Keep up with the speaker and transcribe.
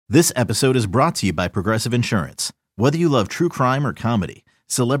This episode is brought to you by Progressive Insurance. Whether you love true crime or comedy,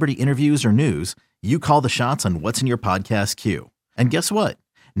 celebrity interviews or news, you call the shots on what's in your podcast queue. And guess what?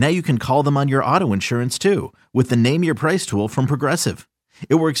 Now you can call them on your auto insurance too with the Name Your Price tool from Progressive.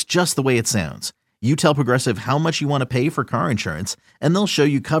 It works just the way it sounds. You tell Progressive how much you want to pay for car insurance, and they'll show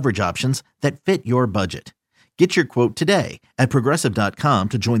you coverage options that fit your budget. Get your quote today at Progressive.com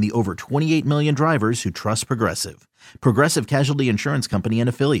to join the over 28 million drivers who trust Progressive. Progressive Casualty Insurance Company and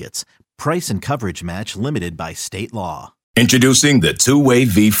Affiliates. Price and coverage match limited by state law. Introducing the Two-Way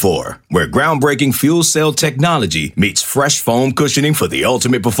V4, where groundbreaking fuel cell technology meets fresh foam cushioning for the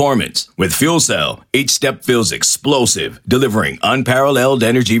ultimate performance. With fuel cell, each step feels explosive, delivering unparalleled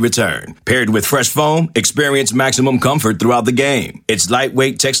energy return. Paired with fresh foam, experience maximum comfort throughout the game. Its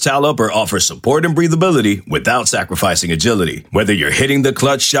lightweight textile upper offers support and breathability without sacrificing agility. Whether you're hitting the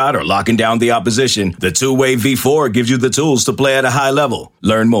clutch shot or locking down the opposition, the Two-Way V4 gives you the tools to play at a high level.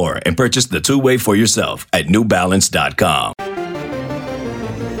 Learn more and purchase the Two-Way for yourself at NewBalance.com.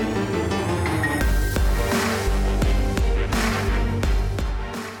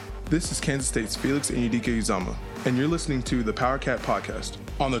 This is Kansas State's Felix Enyedike Uzama, and you're listening to the Power Cat Podcast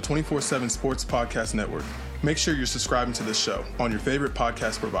on the 24/7 Sports Podcast Network. Make sure you're subscribing to this show on your favorite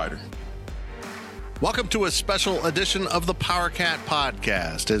podcast provider. Welcome to a special edition of the Power Cat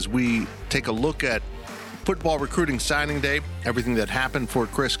Podcast as we take a look at football recruiting signing day, everything that happened for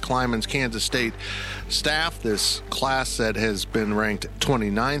Chris Klieman's Kansas State staff, this class that has been ranked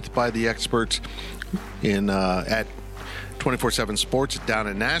 29th by the experts at 24/7 Sports down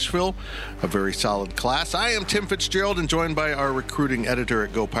in Nashville, a very solid class. I am Tim Fitzgerald and joined by our recruiting editor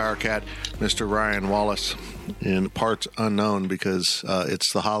at Go Power Cat, Mr. Ryan Wallace, in parts unknown because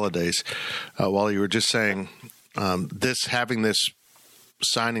it's the holidays. While you were just saying having this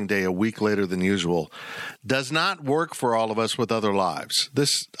signing day a week later than usual does not work for all of us with other lives.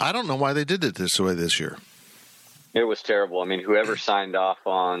 I don't know why they did it this way this year. It was terrible. I mean, whoever signed off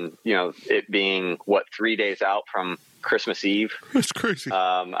on, it being 3 days out from Christmas Eve. That's crazy.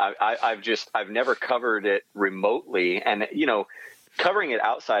 I've never covered it remotely, and covering it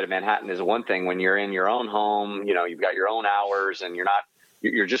outside of Manhattan is one thing. When you're in your own home, you've got your own hours, and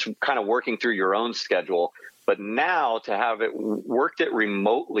you're just kind of working through your own schedule. But now to have it worked it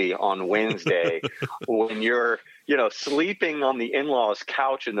remotely on Wednesday, when you're sleeping on the in-laws'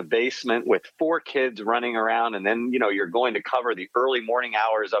 couch in the basement with 4 kids running around, and then you're going to cover the early morning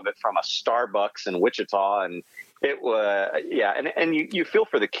hours of it from a Starbucks in Wichita, and it was and you feel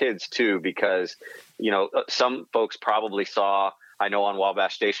for the kids too, because some folks probably saw. I know on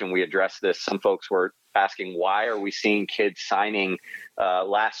Wabash Station we addressed this. Some folks were asking, why are we seeing kids signing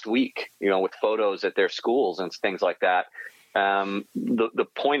last week, with photos at their schools and things like that. The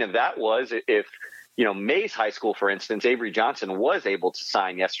point of that was if, Mays High School, for instance, Avery Johnson was able to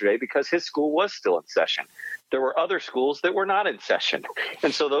sign yesterday because his school was still in session. There were other schools that were not in session.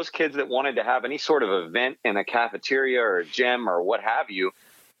 And so those kids that wanted to have any sort of event in a cafeteria or a gym or what have you,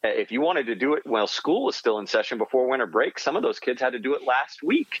 if you wanted to do it while school was still in session before winter break, some of those kids had to do it last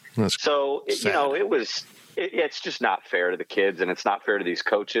week. So, it's just not fair to the kids, and it's not fair to these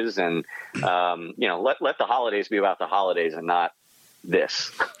coaches. And, let the holidays be about the holidays and not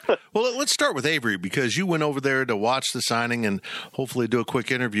this. Well, let's start with Avery, because you went over there to watch the signing and hopefully do a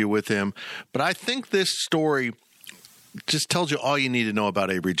quick interview with him. But I think this story just tells you all you need to know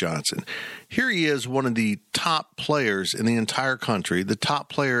about Avery Johnson. Here he is, one of the top players in the entire country, the top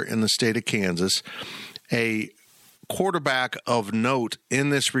player in the state of Kansas, a quarterback of note in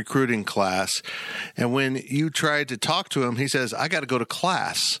this recruiting class. And when you tried to talk to him, he says, I got to go to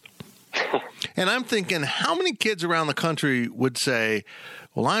class. And I'm thinking, how many kids around the country would say,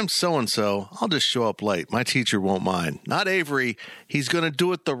 well, I'm so-and-so, I'll just show up late. My teacher won't mind. Not Avery. He's going to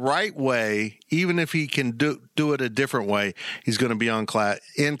do it the right way. Even if he can do it a different way, he's going to be in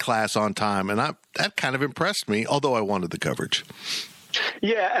class on time. And that kind of impressed me, although I wanted the coverage.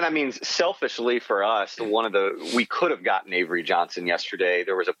 Yeah, and I mean, selfishly for us, we could have gotten Avery Johnson yesterday.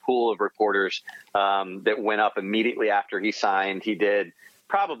 There was a pool of reporters that went up immediately after he signed. He did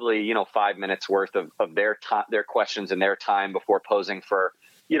probably 5 minutes worth of their time, their questions and their time before posing for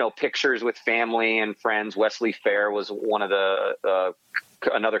pictures with family and friends. Wesley Fair was one of the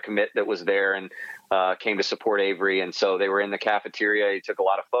another commit that was there and came to support Avery, and so they were in the cafeteria. He took a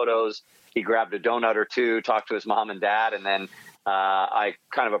lot of photos. He grabbed a donut or two, talked to his mom and dad, and then I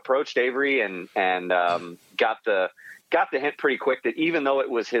kind of approached Avery and got the hint pretty quick that even though it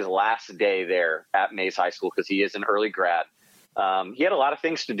was his last day there at Mays High School, because he is an early grad, he had a lot of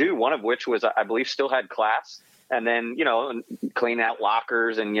things to do, one of which was, I believe, still had class, and then, clean out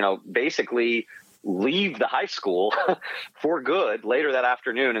lockers and, basically leave the high school for good later that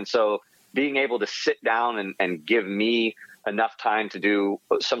afternoon. And so being able to sit down and give me enough time to do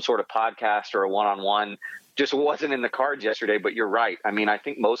some sort of podcast or a one-on-one just wasn't in the cards yesterday. But you're right. I mean, I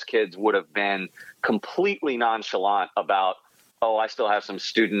think most kids would have been completely nonchalant about, oh, I still have some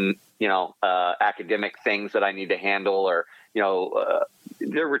student, academic things that I need to handle, or,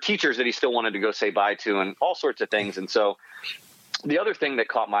 there were teachers that he still wanted to go say bye to and all sorts of things. And so the other thing that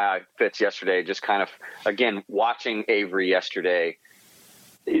caught my eye, Fitz, yesterday, just kind of, again, watching Avery yesterday,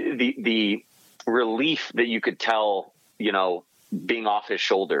 the relief that you could tell, being off his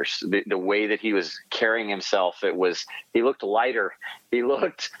shoulders, the way that he was carrying himself, he looked lighter. He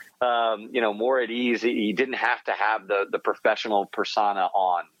looked, more at ease. He didn't have to have the professional persona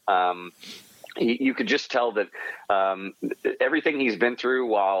on. You could just tell that everything he's been through,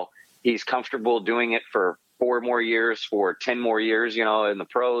 while he's comfortable doing it for 4 more years, for 10 more years, in the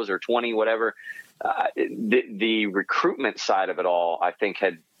pros, or 20, whatever, the recruitment side of it all, I think,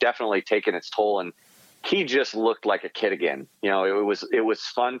 had definitely taken its toll. And he just looked like a kid again. It was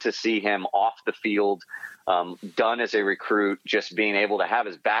fun to see him off the field, done as a recruit, just being able to have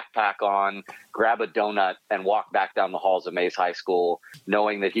his backpack on, grab a donut, and walk back down the halls of Mays High School,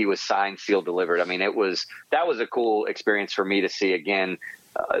 knowing that he was signed, sealed, delivered. I mean, that was a cool experience for me to see again,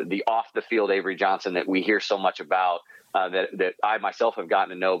 the off the field Avery Johnson that we hear so much about, that I myself have gotten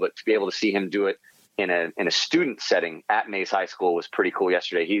to know, but to be able to see him do it in a student setting at Mays High School was pretty cool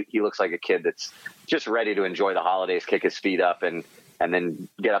yesterday. He looks like a kid that's just ready to enjoy the holidays, kick his feet up, and then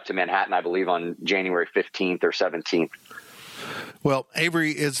get up to Manhattan, I believe, on January 15th or 17th. Well,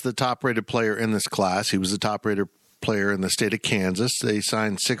 Avery is the top-rated player in this class. He was the top-rated player in the state of Kansas. They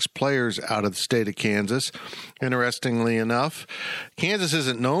signed 6 players out of the state of Kansas. Interestingly enough, Kansas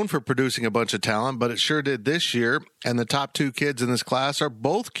isn't known for producing a bunch of talent, but it sure did this year. And the top 2 kids in this class are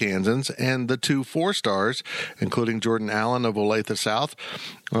both Kansans, and the 2 4-stars, including Jordan Allen of Olathe South,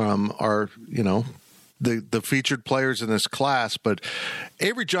 are, the featured players in this class. But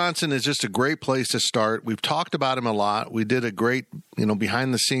Avery Johnson is just a great place to start. We've talked about him a lot. We did a great,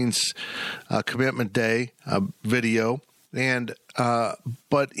 behind the scenes commitment day video. And,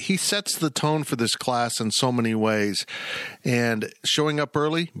 but he sets the tone for this class in so many ways, and showing up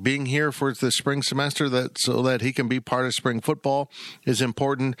early, being here for the spring semester so that he can be part of spring football is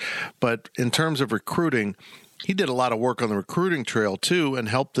important. But in terms of recruiting, he did a lot of work on the recruiting trail too, and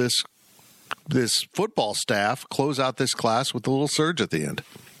helped this football staff close out this class with a little surge at the end.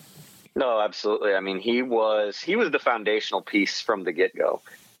 No, absolutely. I mean, he was the foundational piece from the get-go.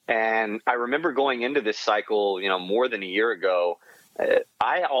 And I remember going into this cycle, more than a year ago,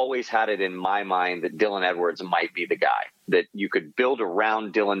 I always had it in my mind that Dylan Edwards might be the guy, that you could build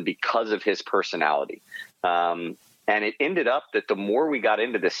around Dylan because of his personality. And it ended up that the more we got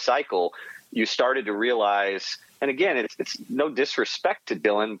into this cycle, you started to realize, and again, it's no disrespect to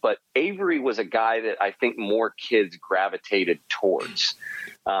Dylan, but Avery was a guy that I think more kids gravitated towards.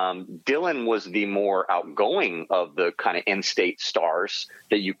 Dylan was the more outgoing of the kind of in-state stars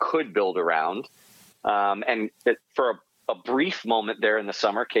that you could build around. And for a brief moment there in the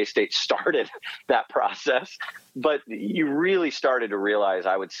summer, K-State started that process, but you really started to realize,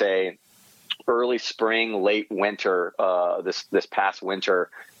 I would say, early spring, late winter, this past winter,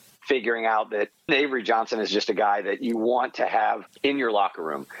 figuring out that Avery Johnson is just a guy that you want to have in your locker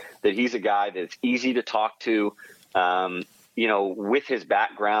room, that he's a guy that's easy to talk to, with his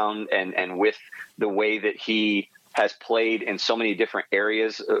background and with the way that he has played in so many different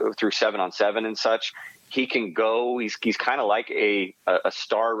areas through 7-on-7 and such. He can go, he's kind of like a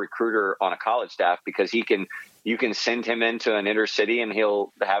star recruiter on a college staff, because you can send him into an inner city and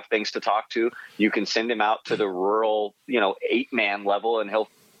he'll have things to talk to. You can send him out to the rural, 8-man level, and he'll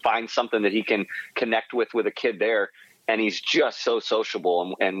find something that he can connect with a kid there. And he's just so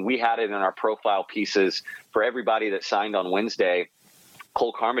sociable. And we had it in our profile pieces for everybody that signed on Wednesday.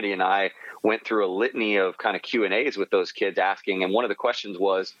 Cole Carmody and I went through a litany of kind of Q&As with those kids asking. And one of the questions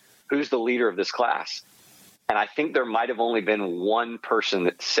was, who's the leader of this class? And I think there might have only been one person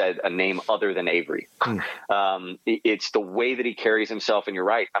that said a name other than Avery. It's the way that he carries himself. And you're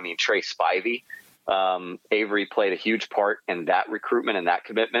right. I mean, Trey Spivey, Avery played a huge part in that recruitment and that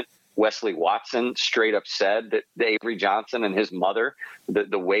commitment. Wesley Watson straight up said that Avery Johnson and his mother,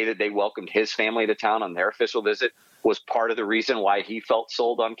 the way that they welcomed his family to town on their official visit, was part of the reason why he felt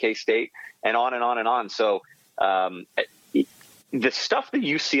sold on K-State, and on and on and on. So the stuff that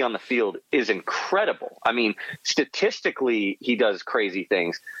you see on the field is incredible. I mean, statistically, he does crazy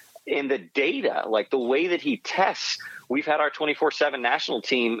things. In the data, like the way that he tests, we've had our 24/7 national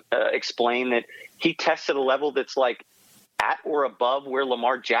team explain that he tests at a level that's like at or above where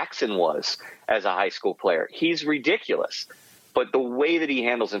Lamar Jackson was as a high school player. He's ridiculous. But the way that he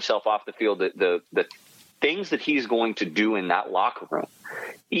handles himself off the field, the things that he's going to do in that locker room,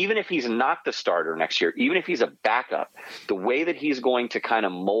 even if he's not the starter next year, even if he's a backup, the way that he's going to kind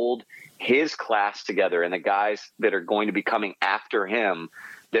of mold his class together and the guys that are going to be coming after him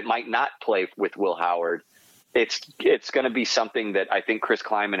that might not play with Will Howard, it's going to be something that I think Chris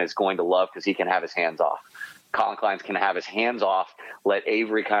Klieman is going to love because he can have his hands off. Colin Kleins can have his hands off, let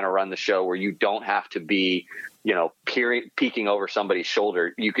Avery kind of run the show where you don't have to be, peeking over somebody's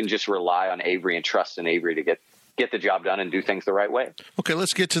shoulder. You can just rely on Avery and trust in Avery to get the job done and do things the right way. Okay,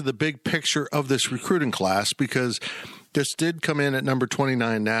 let's get to the big picture of this recruiting class, because this did come in at number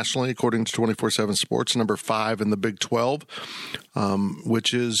 29 nationally, according to 24/7 Sports, number 5 in the Big 12,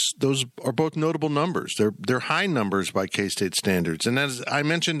 those are both notable numbers. They're high numbers by K-State standards. And as I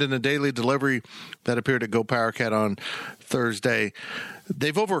mentioned in a daily delivery that appeared at Go PowerCat on Thursday,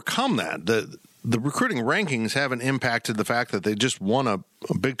 they've overcome that. The recruiting rankings haven't impacted the fact that they just won a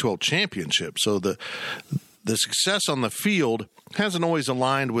Big 12 championship. So the success on the field hasn't always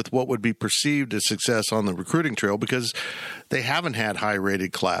aligned with what would be perceived as success on the recruiting trail, because they haven't had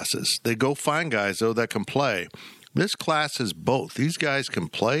high-rated classes. They go find guys, though, that can play. This class is both. These guys can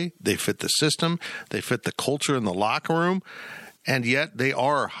play. They fit the system. They fit the culture in the locker room. And yet they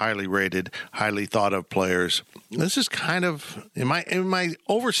are highly rated, highly thought of players. This is kind of, am I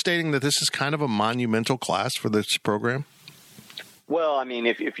overstating that this is kind of a monumental class for this program? Well, I mean,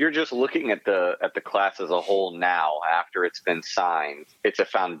 if you're just looking at the class as a whole now, after it's been signed, it's a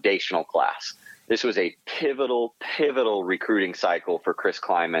foundational class. This was a pivotal recruiting cycle for Chris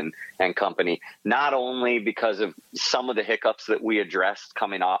Klieman and company, not only because of some of the hiccups that we addressed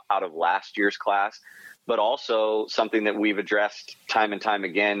coming out of last year's class, but also something that we've addressed time and time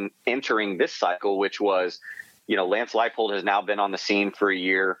again entering this cycle, which was, Lance Leipold has now been on the scene for a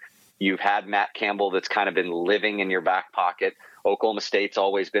year. You've had Matt Campbell that's kind of been living in your back pocket. Oklahoma State's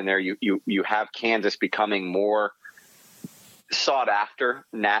always been there. You have Kansas becoming more sought after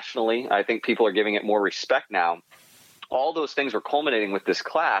nationally. I think people are giving it more respect now. All those things were culminating with this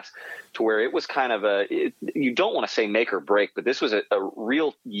class to where it was kind of you don't want to say make or break, but this was a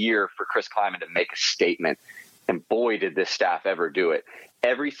real year for Chris Klieman to make a statement. And boy, did this staff ever do it.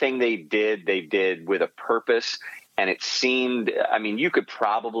 Everything they did with a purpose. And it seemed, I mean, you could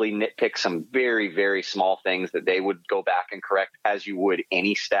probably nitpick some very, very small things that they would go back and correct, as you would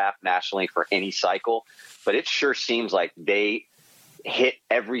any staff nationally for any cycle. But it sure seems like they hit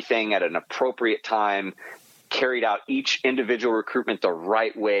everything at an appropriate time, carried out each individual recruitment the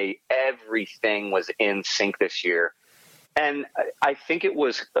right way. Everything was in sync this year. And I think it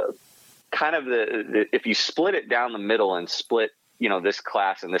was kind of if you split it down the middle and split, this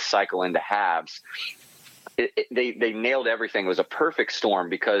class and this cycle into halves, they nailed everything. It was a perfect storm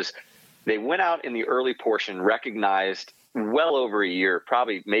because they went out in the early portion, recognized well over a year,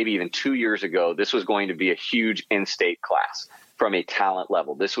 probably maybe even 2 years ago, this was going to be a huge in-state class from a talent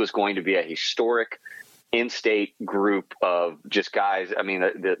level. This was going to be a historic in-state group of just guys. I mean,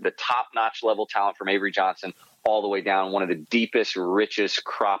 the top-notch level talent from Avery Johnson all the way down, one of the deepest, richest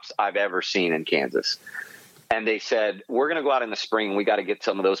crops I've ever seen in Kansas. And they said, we're going to go out in the spring. We got to get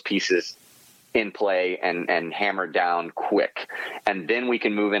some of those pieces in play and hammered down quick. And then we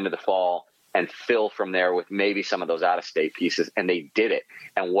can move into the fall and fill from there with maybe some of those out-of-state pieces. And they did it.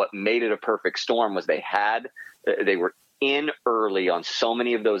 And what made it a perfect storm was they were in early on so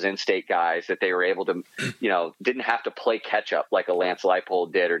many of those in-state guys that they were able to, didn't have to play catch-up like a Lance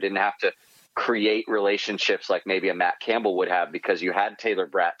Leipold did, or didn't have to create relationships like maybe a Matt Campbell would have, because you had Taylor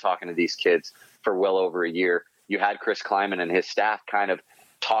Bratt talking to these kids for well over a year. You had Chris Klieman and his staff kind of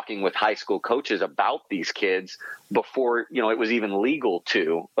talking with high school coaches about these kids before, it was even legal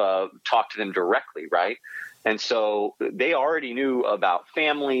to talk to them directly, right? And so they already knew about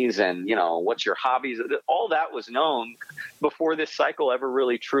families and, what's your hobbies. All that was known before this cycle ever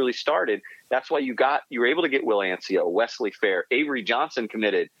really truly started. That's why you were able to get Will Ancio, Wesley Fair, Avery Johnson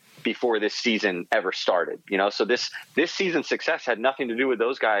committed before this season ever started. So this season's success had nothing to do with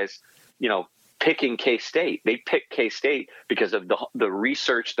those guys, picking K-State. They picked K-State because of the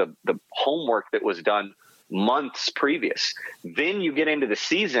research, the homework that was done months previous. Then you get into the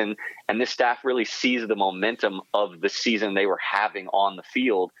season and this staff really sees the momentum of the season they were having on the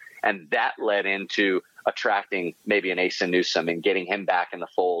field. And that led into attracting maybe an Asa Newsome and getting him back in the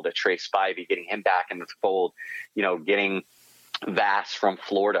fold, a Trey Spivey, getting him back in the fold, getting Vass from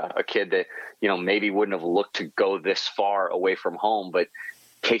Florida, a kid that, maybe wouldn't have looked to go this far away from home, but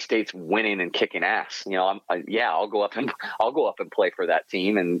K-State's winning and kicking ass. I'll go up and play for that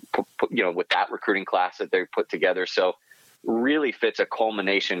team, and with that recruiting class that they put together. So really fits a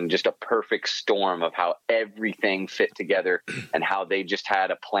culmination, just a perfect storm of how everything fit together and how they just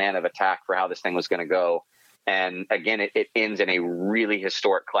had a plan of attack for how this thing was going to go. And again, it ends in a really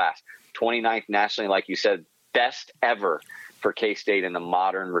historic class. 29th nationally, like you said, best ever for K-State in the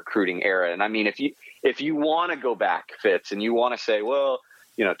modern recruiting era. And I mean, if you want to go back, Fitz, and you want to say, well,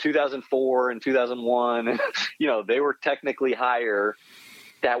 2004 and 2001, they were technically higher.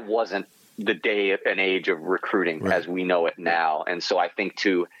 That wasn't the day and age of recruiting as we know it now. And so I think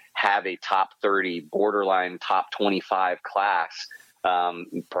to have a top 30, borderline top 25 class,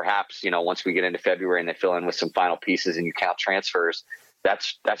 perhaps, once we get into February and they fill in with some final pieces and you count transfers,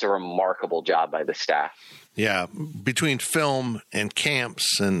 that's a remarkable job by the staff. Yeah. Between film and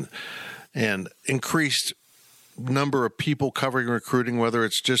camps and increased number of people covering recruiting, whether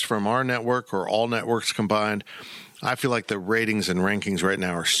it's just from our network or all networks combined, I feel like the ratings and rankings right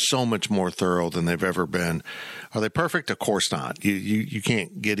now are so much more thorough than they've ever been. Are they perfect? Of course not. You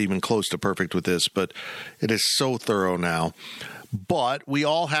can't get even close to perfect with this, but it is so thorough now. But we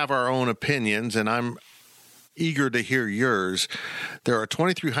all have our own opinions, and I'm eager to hear yours. There are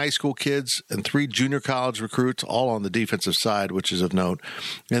 23 high school kids and 3 junior college recruits, all on the defensive side, which is of note,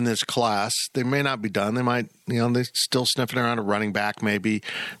 in this class. They may not be done. They might, they're still sniffing around a running back maybe.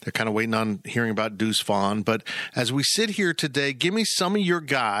 They're kind of waiting on hearing about Deuce Vaughn. But as we sit here today, give me some of your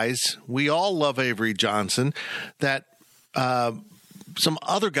guys. We all love Avery Johnson. That some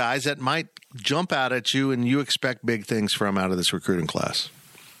other guys that might jump out at you and you expect big things from out of this recruiting class.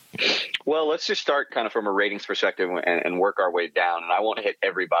 Well, let's just start kind of from a ratings perspective and work our way down. And I won't hit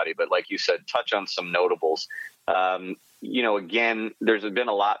everybody, but like you said, touch on some notables. Again, there's been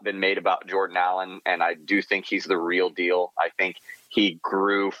a lot been made about Jordan Allen, and I do think he's the real deal. I think he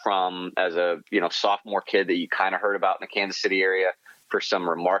grew from as a, sophomore kid that you kind of heard about in the Kansas City area for some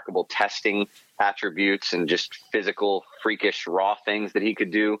remarkable testing attributes and just physical, freakish, raw things that he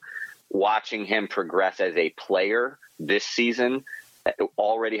could do. Watching him progress as a player this season,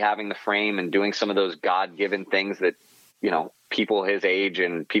 already having the frame and doing some of those God-given things that, people his age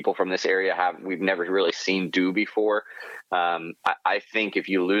and people from this area we've never really seen do before. I think if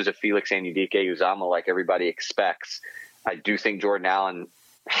you lose a Felix Anudike-Uzomah like everybody expects, I do think Jordan Allen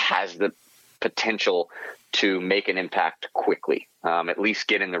has the potential to make an impact quickly, at least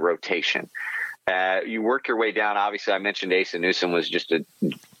get in the rotation. You work your way down. Obviously, I mentioned Asa Newsom was just an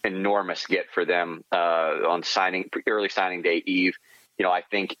enormous get for them on early signing day eve. I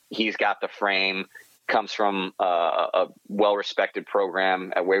think he's got the frame, comes from a well-respected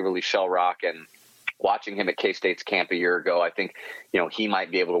program at Waverly Shell Rock, and watching him at K-State's camp a year ago, I think, he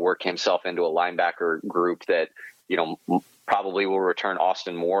might be able to work himself into a linebacker group that, probably will return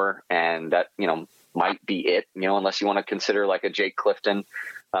Austin Moore, and that, might be it, unless you want to consider like a Jake Clifton.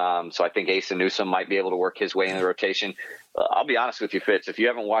 So I think Asa Newsom might be able to work his way in the rotation. I'll be honest with you, Fitz, if you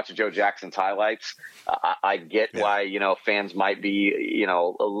haven't watched Joe Jackson's highlights, I get why, fans might be,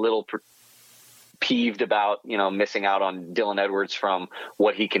 a little peeved about, missing out on Dylan Edwards from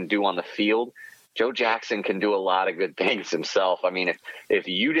what he can do on the field. Joe Jackson can do a lot of good things himself. I mean, if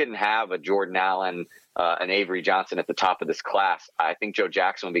you didn't have a Jordan Allen, an Avery Johnson at the top of this class, I think Joe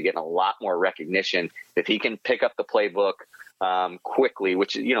Jackson will be getting a lot more recognition if he can pick up the playbook quickly,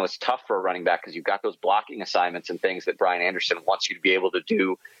 which, is tough for a running back because you've got those blocking assignments and things that Brian Anderson wants you to be able to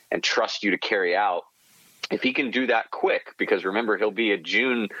do and trust you to carry out. If he can do that quick, because remember, he'll be a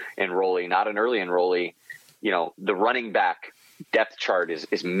June enrollee, not an early enrollee, the running back depth chart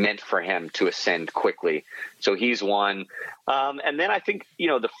is meant for him to ascend quickly. So he's one. And then I think,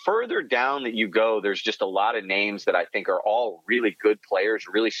 the further down that you go, there's just a lot of names that I think are all really good players,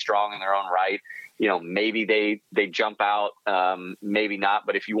 really strong in their own right. Maybe they jump out, maybe not.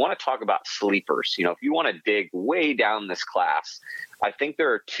 But if you want to talk about sleepers, if you want to dig way down this class, I think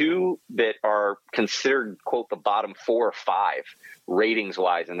there are 2 that are considered, quote, the bottom 4 or 5 ratings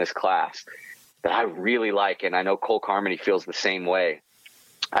wise in this class that I really like. And I know Cole Carmody feels the same way.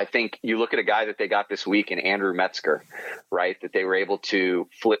 I think you look at a guy that they got this week in Andrew Metzger, right, that they were able to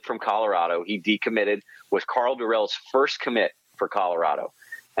flip from Colorado. He decommitted, was Carl Durrell's first commit for Colorado.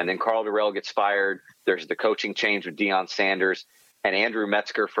 And then Carl Durrell gets fired. There's the coaching change with Deion Sanders. And Andrew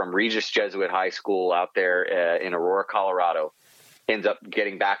Metzger from Regis Jesuit High School out there in Aurora, Colorado, ends up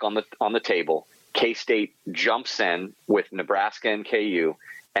getting back on the table. K-State jumps in with Nebraska and KU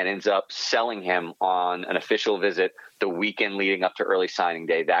and ends up selling him on an official visit the weekend leading up to early signing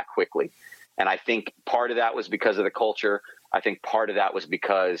day that quickly. And I think part of that was because of the culture. I think part of that was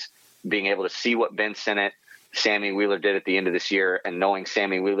because being able to see what Ben Sinnott, Sammy Wheeler did at the end of this year, and knowing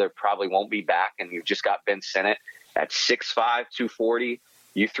Sammy Wheeler probably won't be back, and you've just got Ben Sinnott at 6'5", 240.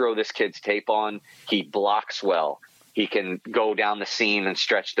 You throw this kid's tape on, he blocks well. He can go down the seam and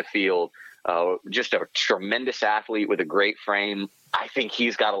stretch the field. Just a tremendous athlete with a great frame. I think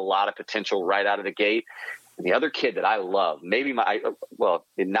he's got a lot of potential right out of the gate. And the other kid that I love,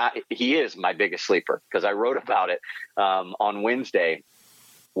 he is my biggest sleeper because I wrote about it on Wednesday.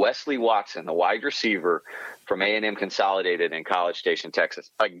 Wesley Watson, the wide receiver from A&M Consolidated in College Station, Texas.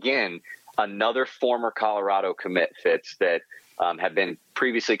 Again, another former Colorado commit, Fitz, that had been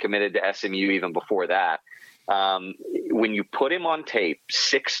previously committed to SMU even before that. When you put him on tape,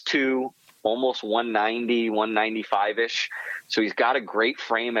 6'2", almost 190, 195-ish. So he's got a great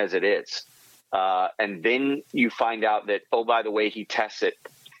frame as it is. And then you find out that, oh, by the way, he tests at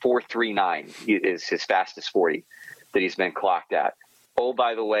 4.39 is his fastest 40 that he's been clocked at. Oh,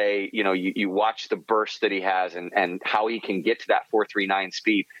 by the way, you watch the burst that he has and how he can get to that 4.39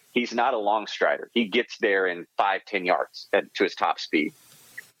 speed. He's not a long strider. He gets there in 5-10 yards to his top speed.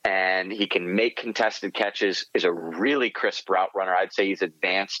 And he can make contested catches, is a really crisp route runner. I'd say he's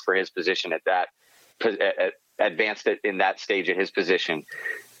advanced for his position advanced in that stage at his position.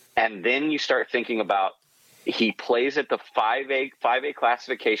 And then you start thinking about he plays at the 5A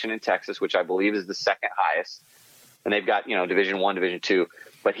classification in Texas, which I believe is the second highest. And they've got, Division I, Division II.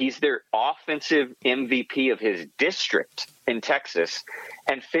 But he's their offensive MVP of his district in Texas.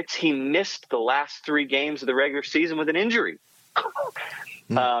 And Fitz, he missed the last 3 games of the regular season with an injury.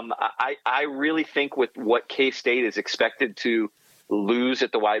 I really think with what K-State is expected to lose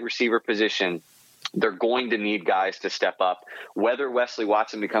at the wide receiver position, they're going to need guys to step up. Whether Wesley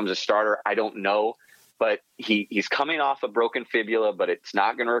Watson becomes a starter, I don't know. But he's coming off a broken fibula, but it's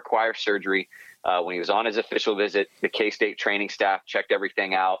not going to require surgery. When he was on his official visit, the K-State training staff checked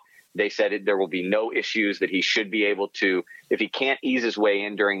everything out. They said there will be no issues, that he should be able to, if he can't ease his way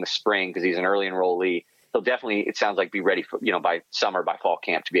in during the spring because he's an early enrollee, he'll definitely, it sounds like, be ready for, by summer, by fall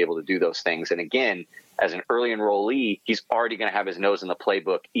camp to be able to do those things. And again, as an early enrollee, he's already going to have his nose in the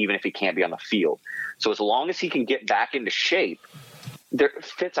playbook, even if he can't be on the field. So as long as he can get back into shape,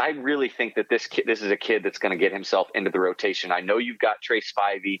 Fitz, I really think that this is a kid that's going to get himself into the rotation. I know you've got Trey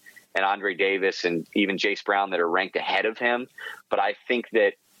Spivey and Andre Davis and even Jace Brown that are ranked ahead of him, but I think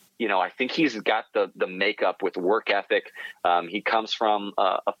that, I think he's got the makeup with work ethic. He comes from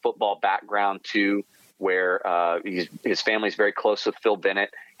a football background too, where his family's very close with Phil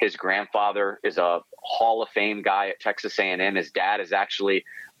Bennett. His grandfather is a Hall of Fame guy at Texas A&M. His dad is actually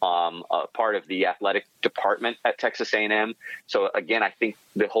a part of the athletic department at Texas A&M. So again, I think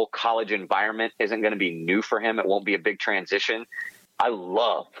the whole college environment isn't going to be new for him. It won't be a big transition. I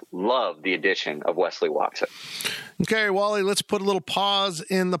love the addition of Wesley Watson. Okay, Wally, let's put a little pause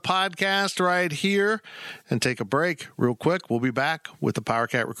in the podcast right here and take a break real quick. We'll be back with the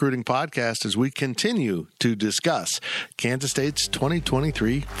PowerCat Recruiting Podcast as we continue to discuss Kansas State's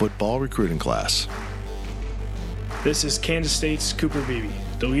 2023 football recruiting class. This is Kansas State's Cooper Beebe.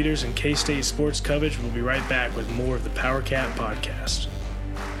 The leaders in K-State sports coverage will be right back with more of the PowerCat Podcast.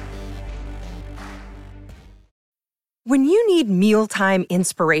 When you need mealtime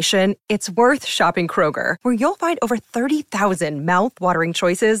inspiration, it's worth shopping Kroger, where you'll find over 30,000 mouth-watering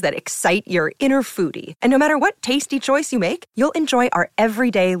choices that excite your inner foodie. And no matter what tasty choice you make, you'll enjoy our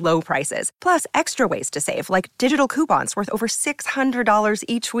everyday low prices, plus extra ways to save, like digital coupons worth over $600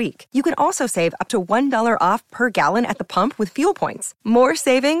 each week. You can also save up to $1 off per gallon at the pump with fuel points. More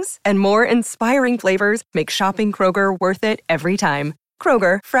savings and more inspiring flavors make shopping Kroger worth it every time.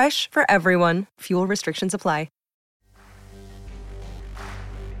 Kroger, fresh for everyone. Fuel restrictions apply.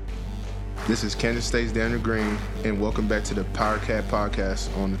 This is Kansas State's Daniel Green, and welcome back to the PowerCat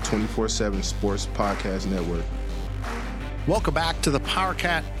Podcast on the 24/7 Sports Podcast Network. Welcome back to the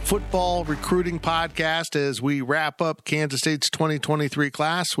PowerCat Football Recruiting Podcast as we wrap up Kansas State's 2023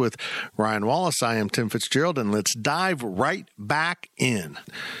 class with Ryan Wallace. I am Tim Fitzgerald, and let's dive right back in.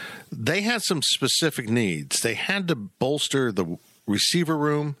 They had some specific needs. They had to bolster the receiver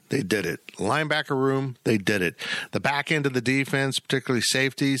room, they did it. Linebacker room, they did it. The back end of the defense, particularly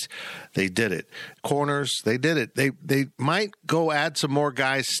safeties, they did it. Corners, they did it. They might go add some more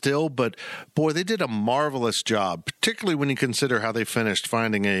guys still, but boy, they did a marvelous job, particularly when you consider how they finished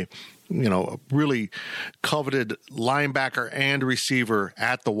finding a really coveted linebacker and receiver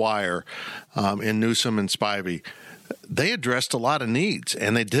at the wire in Newsome and Spivey. They addressed a lot of needs,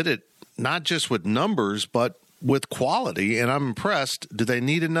 and they did it not just with numbers, but with quality, and I'm impressed. Do they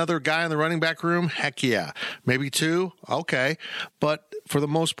need another guy in the running back room? Heck yeah. Maybe 2? Okay. But for the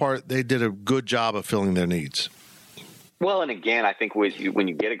most part, they did a good job of filling their needs. Well, and again, I think when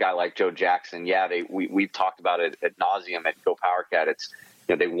you get a guy like Joe Jackson, we've talked about it ad nauseum at Go PowerCat. It's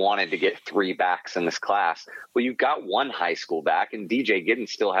they wanted to get 3 backs in this class. Well, you've got 1 high school back, and DJ Giddens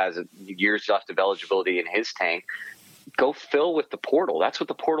still has years left of eligibility in his tank. go fill with the portal. That's what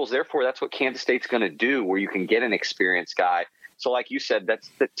the portal's there for. That's what Kansas State's going to do, where you can get an experienced guy. So like you said,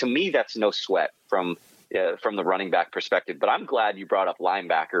 to me, that's no sweat from the running back perspective. But I'm glad you brought up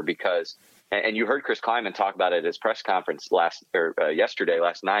linebacker because, and you heard Chris Klieman talk about it at his press conference last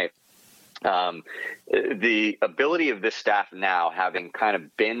night. The ability of this staff now, having kind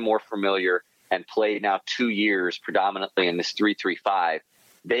of been more familiar and played now 2 years predominantly in this 3-3-5,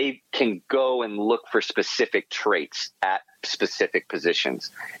 they can go and look for specific traits at specific positions.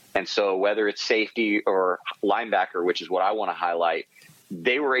 And so whether it's safety or linebacker, which is what I want to highlight,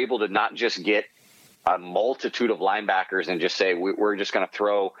 they were able to not just get a multitude of linebackers and just say, we're just going to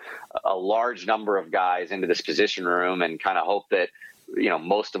throw a large number of guys into this position room and kind of hope that,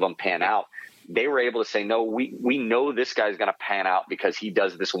 most of them pan out. They were able to say, no, we know this guy's going to pan out because he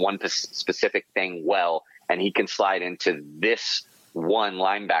does this one specific thing well, and he can slide into this one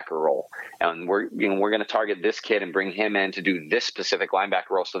linebacker role. And we're going to target this kid and bring him in to do this specific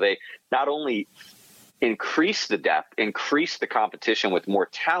linebacker role. So they not only increase the depth, increase the competition with more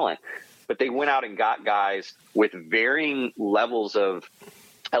talent, but they went out and got guys with varying levels of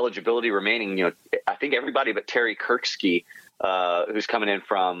eligibility remaining. I think everybody but Terry Kirksey, who's coming in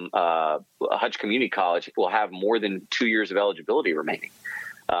from Hutch Community College, will have more than 2 years of eligibility remaining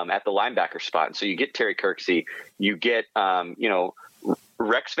at the linebacker spot. And so you get Terry Kirksey, you get,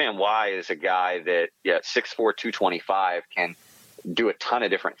 Rex Van Wy is a guy that, 6'4", 225, can do a ton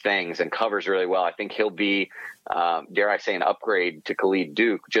of different things and covers really well. I think he'll be, dare I say, an upgrade to Khalid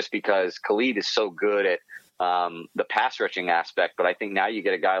Duke, just because Khalid is so good at the pass rushing aspect. But I think now you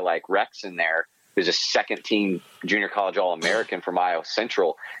get a guy like Rex in there, who's a second-team junior college All-American from Iowa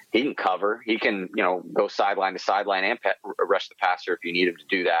Central. He can cover. He can, go sideline to sideline and rush the passer if you need him to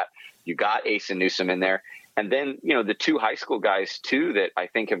do that. You got Ace and Newsome in there. And then, the two high school guys, too, that I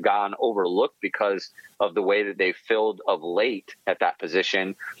think have gone overlooked because of the way that they've filled of late at that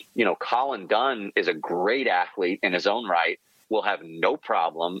position. Colin Dunn is a great athlete in his own right, will have no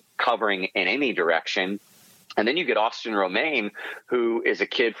problem covering in any direction. And then you get Austin Romaine, who is a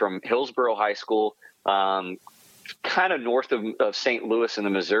kid from Hillsborough High School, kind of north of St. Louis in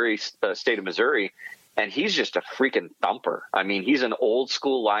the state of Missouri. And he's just a freaking thumper. I mean, he's an old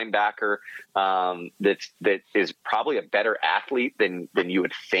school linebacker that is probably a better athlete than you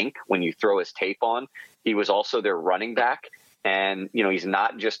would think when you throw his tape on. He was also their running back. And, he's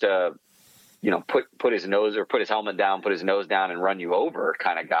not just a, put his nose or put his helmet down, put his nose down and run you over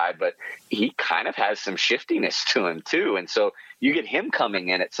kind of guy, but he kind of has some shiftiness to him too. And so you get him coming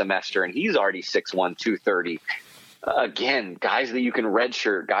in at semester and he's already 6'1", 230. Again, guys that you can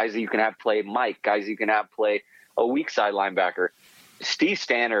redshirt, guys that you can have play Mike, guys you can have play a weak side linebacker. Steve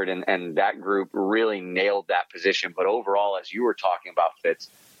Stannard and that group really nailed that position. But overall, as you were talking about, Fitz,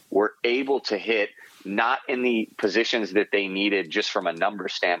 were able to hit not in the positions that they needed just from a number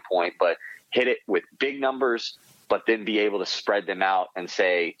standpoint, but hit it with big numbers, but then be able to spread them out and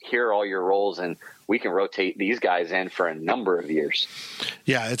say, here are all your roles, and we can rotate these guys in for a number of years.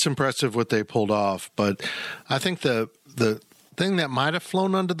 Yeah, it's impressive what they pulled off. But I think the thing that might have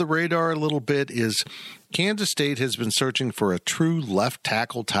flown under the radar a little bit is Kansas State has been searching for a true left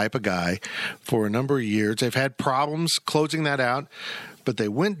tackle type of guy for a number of years. They've had problems closing that out, but they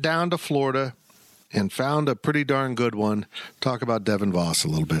went down to Florida and found a pretty darn good one. Talk about Devin Voss a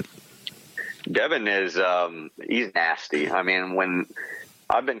little bit. Devin is he's nasty. I mean, when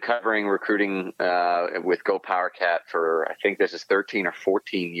I've been covering recruiting with Go PowerCat for, I think this is 13 or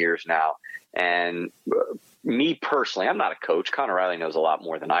 14 years now. And me personally, I'm not a coach. Connor Riley knows a lot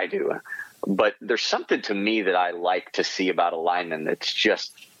more than I do. But there's something to me that I like to see about a lineman that's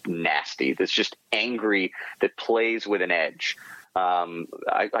just nasty, that's just angry, that plays with an edge.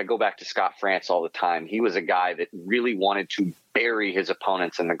 I go back to Scott France all the time. He was a guy that really wanted to bury his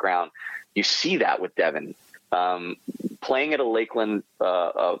opponents in the ground. You see that with Devin. Playing at a Lakeland,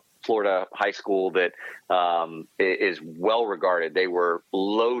 Florida high school that is well regarded. They were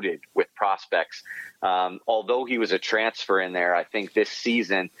loaded with prospects. Although he was a transfer in there, I think this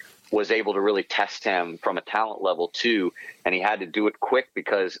season was able to really test him from a talent level too. And he had to do it quick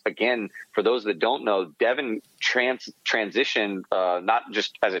because, again, for those that don't know, Devin transitioned not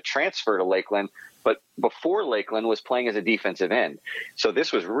just as a transfer to Lakeland, but before Lakeland was playing as a defensive end. So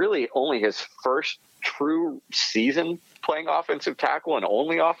this was really only his first true season playing offensive tackle and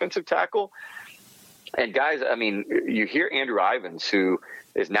only offensive tackle. And guys, I mean, you hear Andrew Ivins, who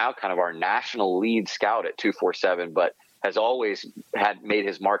is now kind of our national lead scout at 247, but has always had made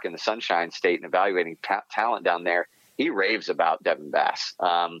his mark in the Sunshine State and evaluating talent down there. He raves about Devin Bass.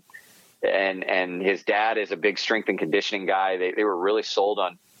 And his dad is a big strength and conditioning guy. They were really sold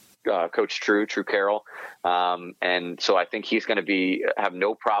on Coach True Carroll. And so I think he's going to have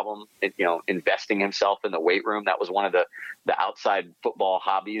no problem, investing himself in the weight room. That was one of the outside football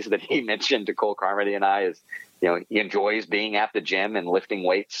hobbies that he mentioned to Cole Carmody and I is, he enjoys being at the gym and lifting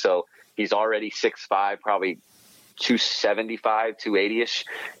weights. So he's already 6'5", probably 275, 280-ish.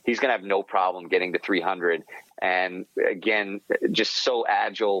 He's going to have no problem getting to 300. And again, just so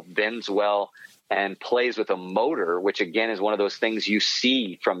agile, bends well, and plays with a motor, which again is one of those things you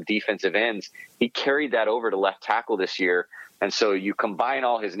see from defensive ends. He carried that over to left tackle this year. And so you combine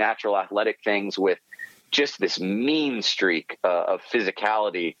all his natural athletic things with just this mean streak of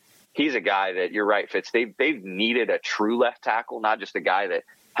physicality. He's a guy that, you're right, Fitz, they've needed a true left tackle, not just a guy that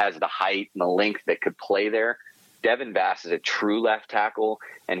has the height and the length that could play there. Devin Bass is a true left tackle,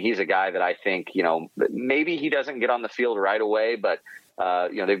 and he's a guy that I think, maybe he doesn't get on the field right away, but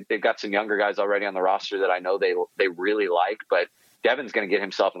they've got some younger guys already on the roster that I know they really like, but Devin's going to get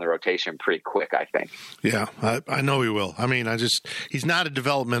himself in the rotation pretty quick, I think. Yeah, I know he will. I mean, he's not a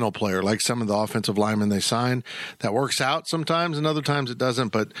developmental player like some of the offensive linemen they sign. That works out sometimes, and other times it doesn't,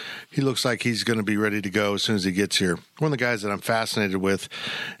 but he looks like he's going to be ready to go as soon as he gets here. One of the guys that I'm fascinated with,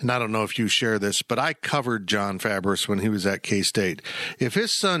 and I don't know if you share this, but I covered John Fabris when he was at K-State. If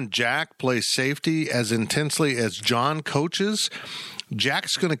his son Jack plays safety as intensely as John coaches,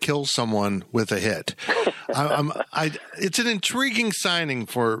 Jack's going to kill someone with a hit. It's an intriguing signing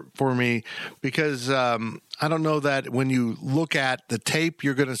for me because I don't know that when you look at the tape,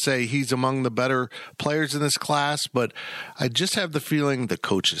 you're going to say he's among the better players in this class, but I just have the feeling the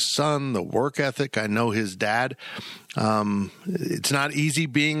coach's son, the work ethic, I know his dad. It's not easy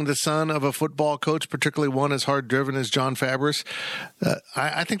being the son of a football coach, particularly one as hard driven as John Fabris.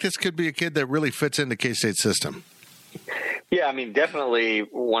 I think this could be a kid that really fits into K-State's system. Yeah, I mean, definitely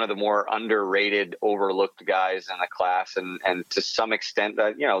one of the more underrated, overlooked guys in the class. And to some extent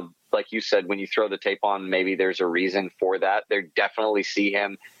that, like you said, when you throw the tape on, maybe there's a reason for that. They definitely see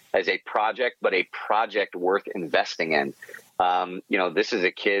him as a project, but a project worth investing in. This is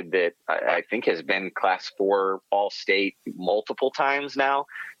a kid that I think has been Class 4 All-State multiple times now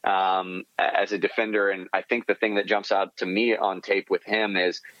as a defender. And I think the thing that jumps out to me on tape with him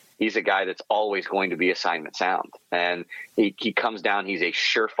is he's a guy that's always going to be assignment sound. And he comes down, he's a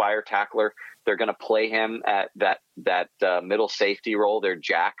surefire tackler. They're going to play him at that middle safety role, their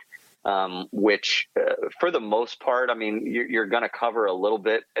jack, which for the most part, I mean, you're going to cover a little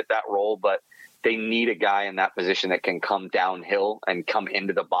bit at that role, but they need a guy in that position that can come downhill and come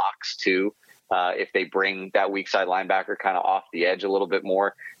into the box too. If they bring that weak side linebacker kind of off the edge a little bit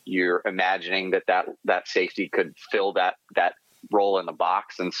more, you're imagining that safety could fill that role in the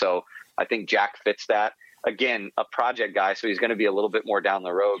box. And so I think Jack fits that. Again, a project guy, so he's going to be a little bit more down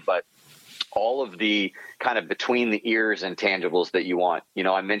the road, but all of the kind of between the ears intangibles that you want.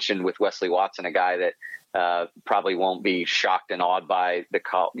 I mentioned with Wesley Watson, a guy that probably won't be shocked and awed by the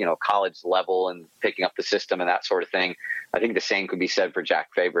college level and picking up the system and that sort of thing. I think the same could be said for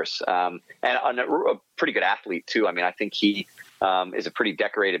Jack Fabris, and a pretty good athlete too. I mean, I think he is a pretty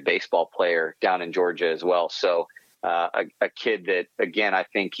decorated baseball player down in Georgia as well. So a kid that, again, I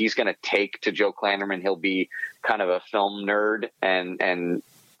think he's going to take to Joe Klanderman. He'll be kind of a film nerd, and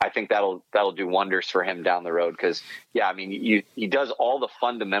I think that'll do wonders for him down the road. Because, yeah, I mean, he does all the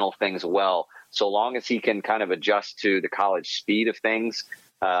fundamental things well. So long as he can kind of adjust to the college speed of things,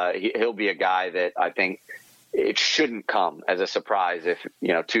 he'll be a guy that I think it shouldn't come as a surprise if,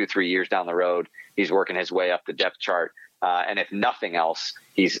 2-3 years down the road, he's working his way up the depth chart. And if nothing else,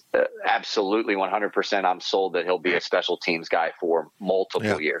 he's absolutely 100%. I'm sold that he'll be a special teams guy for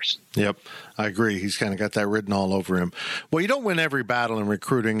multiple years. Yep, I agree. He's kind of got that written all over him. Well, you don't win every battle in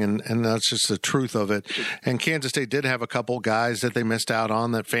recruiting, and that's just the truth of it. And Kansas State did have a couple guys that they missed out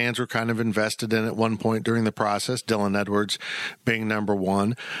on that fans were kind of invested in at one point during the process, Dylan Edwards being number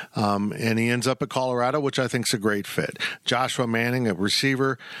one. And he ends up at Colorado, which I think is a great fit. Joshua Manning, a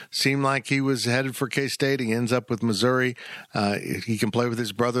receiver, seemed like he was headed for K-State. He ends up with Missouri. He can play with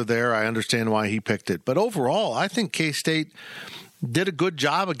his brother there. I understand why he picked it. But overall, I think K-State did a good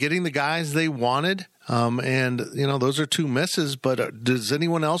job of getting the guys they wanted. And, those are two misses. But does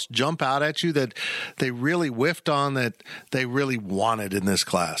anyone else jump out at you that they really whiffed on that they really wanted in this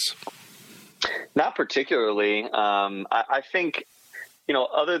class? Not particularly. I think,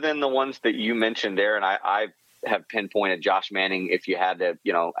 other than the ones that you mentioned there, and I have pinpointed Josh Manning, if you had to,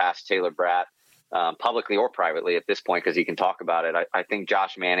 ask Taylor Bratt, publicly or privately at this point, because he can talk about it. I think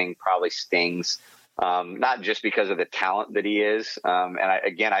Josh Manning probably stings, not just because of the talent that he is.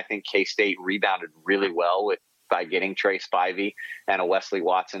 I think K-State rebounded really well by getting Trey Spivey and a Wesley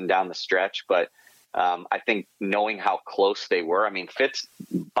Watson down the stretch. But I think knowing how close they were, I mean, Fitz,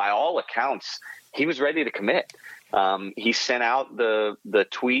 by all accounts, he was ready to commit. He sent out the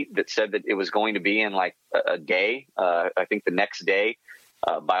tweet that said that it was going to be in like a day. I think the next day,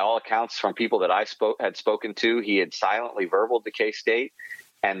 by all accounts from people that I had spoken to, he had silently verbaled to K-State.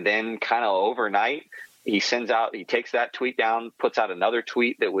 And then kind of overnight, he takes that tweet down, puts out another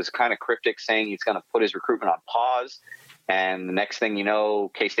tweet that was kind of cryptic saying he's going to put his recruitment on pause. And the next thing you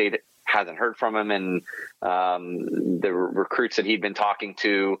know, K-State hasn't heard from him. And the recruits that he'd been talking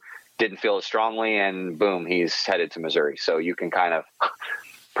to didn't feel as strongly, and boom, he's headed to Missouri. So you can kind of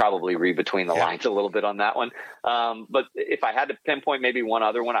probably read between the lines a little bit on that one. But if I had to pinpoint maybe one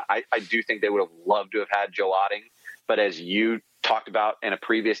other one, I do think they would have loved to have had Joe Otting. But as you talked about in a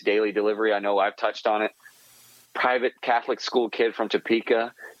previous daily delivery, I know I've touched on it, private Catholic school kid from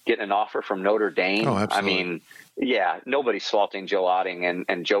Topeka getting an offer from Notre Dame. Oh, absolutely. I mean, yeah, nobody's faulting Joe Otting,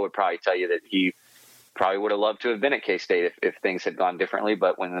 and Joe would probably tell you that he probably would have loved to have been at K-State if things had gone differently.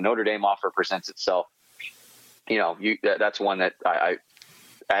 But when the Notre Dame offer presents itself, that's one that I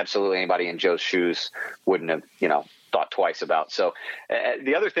absolutely anybody in Joe's shoes wouldn't have, thought twice about. So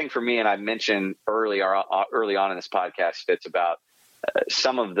the other thing for me, and I mentioned early on in this podcast, Fitz, about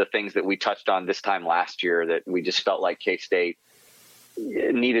some of the things that we touched on this time last year that we just felt like K-State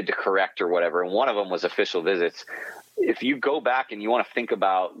needed to correct or whatever. And one of them was official visits. If you go back and you want to think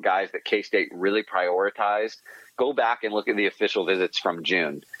about guys that K-State really prioritized, go back and look at the official visits from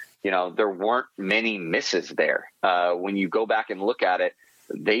June. There weren't many misses there. When you go back and look at it,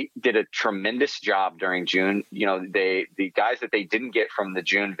 they did a tremendous job during June. The guys that they didn't get from the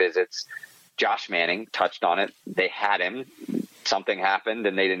June visits, Josh Manning touched on it. They had him. Something happened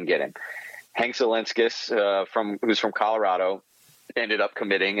and they didn't get him. Hank Zielinskis, who's from Colorado, ended up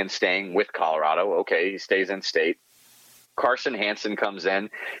committing and staying with Colorado. Okay, he stays in state. Carson Hansen comes in.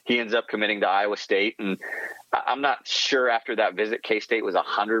 He ends up committing to Iowa State. And I'm not sure after that visit, K-State was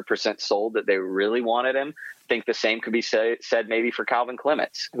 100% sold that they really wanted him. I think the same could be said maybe for Calvin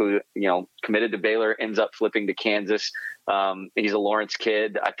Clements, who, committed to Baylor, ends up flipping to Kansas. He's a Lawrence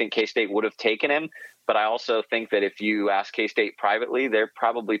kid. I think K-State would have taken him. But I also think that if you ask K-State privately, they're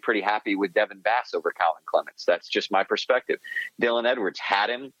probably pretty happy with Devin Bass over Calvin Clements. That's just my perspective. Dylan Edwards had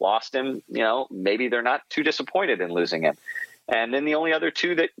him, lost him. Maybe they're not too disappointed in losing him. And then the only other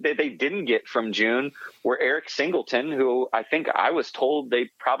two that they didn't get from June were Eric Singleton, who I think I was told they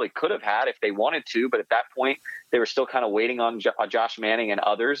probably could have had if they wanted to. But at that point, they were still kind of waiting on Josh Manning and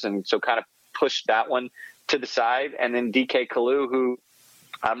others. And so kind of pushed that one to the side. And then DK Kalu, who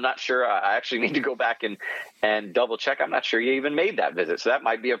I'm not sure. I actually need to go back and double check. I'm not sure he even made that visit. So that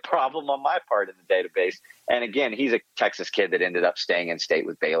might be a problem on my part in the database. And again, he's a Texas kid that ended up staying in state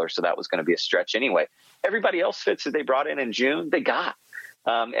with Baylor. So that was going to be a stretch anyway. Everybody else Fitz that they brought in June, they got.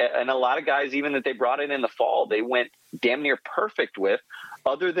 And a lot of guys, even that they brought in the fall, they went damn near perfect with,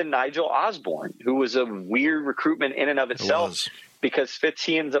 other than Nigel Osborne, who was a weird recruitment in and of itself, because Fitz,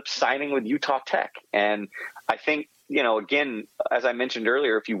 he ends up signing with Utah Tech. And I think, again, as I mentioned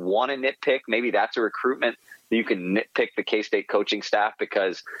earlier, if you want to nitpick, maybe that's a recruitment that you can nitpick the K-State coaching staff,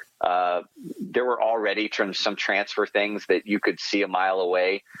 because there were already some transfer things that you could see a mile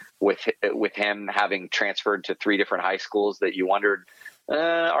away with him having transferred to 3 different high schools that you wondered,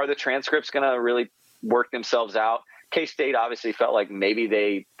 are the transcripts going to really work themselves out? K-State obviously felt like maybe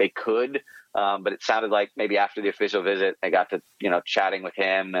they could, but it sounded like maybe after the official visit, they got to, chatting with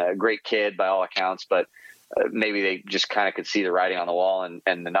him, a great kid by all accounts, but maybe they just kind of could see the writing on the wall,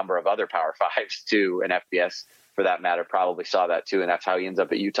 and the number of other Power Fives too, and FBS for that matter, probably saw that too. And that's how he ends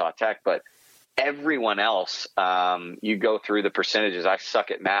up at Utah Tech. But everyone else, you go through the percentages. I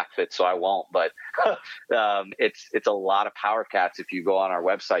suck at math, so I won't, but it's a lot of Power Cats. If you go on our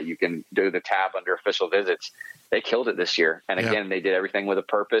website, you can do the tab under official visits. They killed it this year. And again, they did everything with a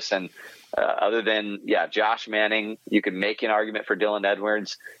purpose. And other than, Josh Manning, you could make an argument for Dylan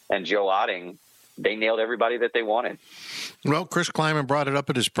Edwards and Joe Otting. They nailed everybody that they wanted. Well, Chris Kleiman brought it up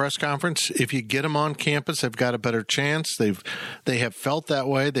at his press conference. If you get them on campus, they've got a better chance. They have felt that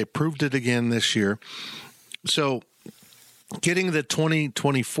way. They proved it again this year. So getting the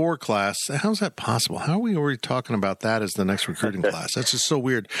 2024 class, how's that possible? How are we already talking about that as the next recruiting class? That's just so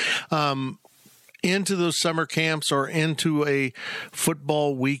weird. Into those summer camps or into a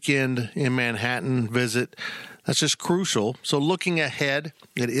football weekend in Manhattan visit, that's just crucial. So looking ahead,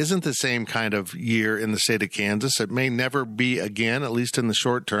 it isn't the same kind of year in the state of Kansas. It may never be again, at least in the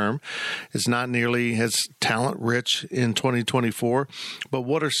short term. It's not nearly as talent-rich in 2024. But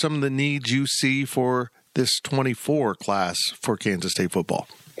what are some of the needs you see for this 24 class for Kansas State football?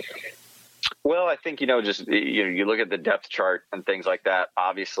 Well, I think, just, you look at the depth chart and things like that.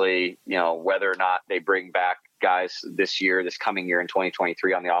 Obviously, whether or not they bring back guys this coming year in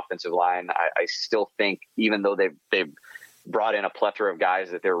 2023 on the offensive line, I still think, even though they've brought in a plethora of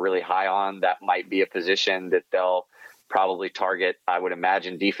guys that they're really high on, that might be a position that they'll probably target. I would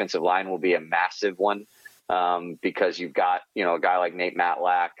imagine defensive line will be a massive one, because you've got, a guy like Nate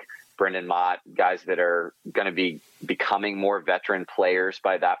Matlack, Brendan Mott, guys that are going to be becoming more veteran players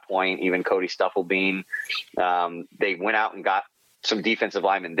by that point, even Cody Stufflebean. They went out and got some defensive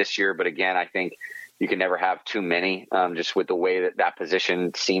linemen this year, but again, I think you can never have too many, just with the way that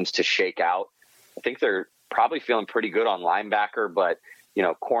position seems to shake out. I think they're probably feeling pretty good on linebacker, but,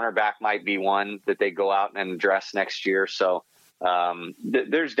 cornerback might be one that they go out and address next year. So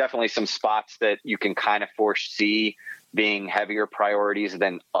there's definitely some spots that you can kind of foresee being heavier priorities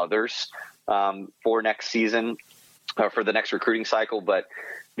than others for next season or for the next recruiting cycle. But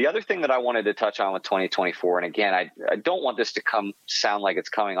the other thing that I wanted to touch on with 2024, and again, I don't want this to sound like it's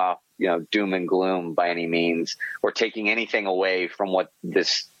coming off, doom and gloom by any means, or taking anything away from what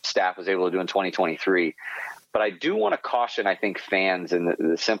this staff was able to do in 2023. But I do want to caution, I think, fans in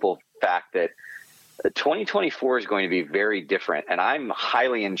the simple fact that 2024 is going to be very different. And I'm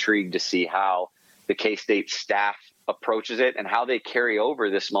highly intrigued to see how the K-State staff approaches it and how they carry over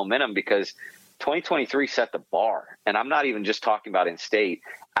this momentum, because 2023 set the bar. And I'm not even just talking about in state,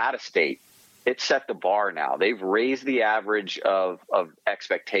 out of state. It set the bar now. They've raised the average of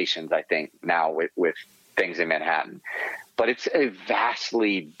expectations, I think, now with things in Manhattan. But it's a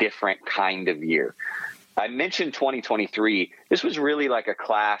vastly different kind of year. I mentioned 2023. This was really like a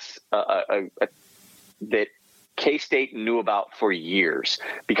class that K-State knew about for years,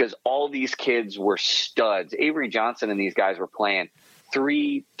 because all these kids were studs. Avery Johnson and these guys were playing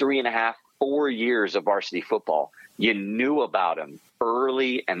 3.5, 4 years of varsity football. You knew about them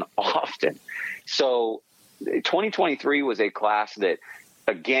early and often. So 2023 was a class that,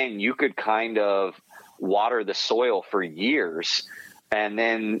 again, you could kind of water the soil for years. And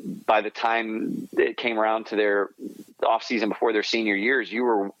then by the time it came around to their offseason before their senior years, you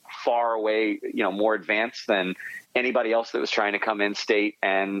were far away, more advanced than anybody else that was trying to come in state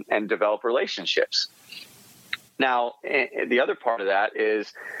and develop relationships. Now, the other part of that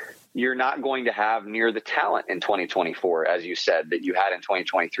is you're not going to have near the talent in 2024, as you said, that you had in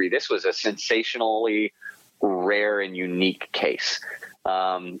 2023. This was a sensationally rare and unique case.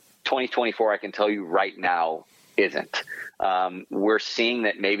 2024, I can tell you right now, isn't. We're seeing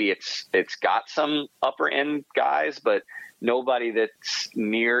that maybe it's got some upper end guys, but nobody that's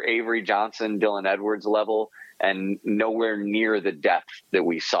near Avery Johnson, Dylan Edwards level, and nowhere near the depth that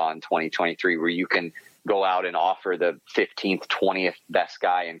we saw in 2023, where you can go out and offer the 15th, 20th best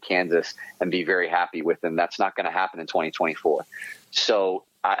guy in Kansas and be very happy with them. That's not going to happen in 2024. So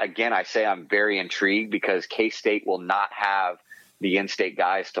I say I'm very intrigued, because K-State will not have the in-state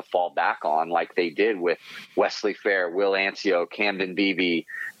guys to fall back on like they did with Wesley Fair, Will Ancio, Camden Beebe,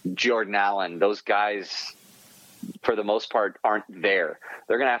 Jordan Allen. Those guys, for the most part, aren't there.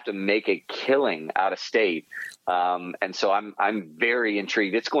 They're going to have to make a killing out of state. And so I'm very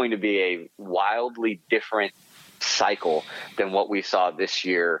intrigued. It's going to be a wildly different cycle than what we saw this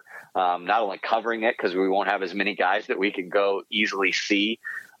year. Not only covering it, because we won't have as many guys that we can go easily see,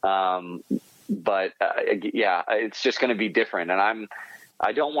 but it's just going to be different. And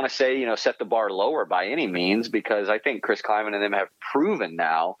I don't want to say, set the bar lower by any means, because I think Chris Kleiman and them have proven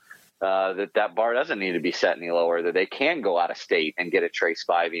now that bar doesn't need to be set any lower, that they can go out of state and get a Trey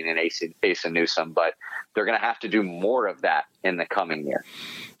Spivey and an Asa Newsome, but they're going to have to do more of that in the coming year.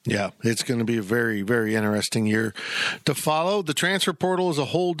 Yeah, it's going to be a very, very interesting year to follow. The transfer portal is a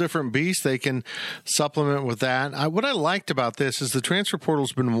whole different beast. They can supplement with that. What I liked about this is the transfer portal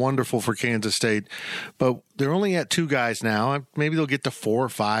has been wonderful for Kansas State, but they're only at 2 guys now. Maybe they'll get to 4 or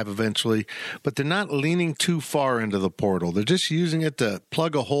 5 eventually, but they're not leaning too far into the portal. They're just using it to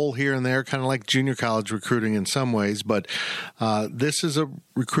plug a hole here and there, kind of like junior college recruiting in some ways. But this is a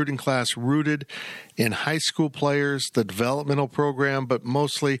recruiting class rooted in high school players, the developmental program, but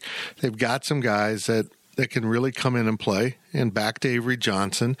mostly they've got some guys that can really come in and play. And back to Avery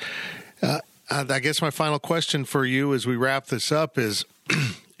Johnson. I guess my final question for you as we wrap this up is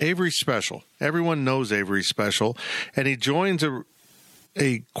Avery's special. Everyone knows Avery's special. And he joins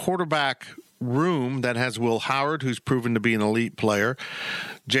a quarterback room that has Will Howard, who's proven to be an elite player,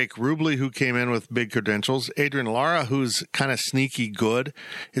 Jake Rubley, who came in with big credentials, Adrian Lara, who's kind of sneaky good.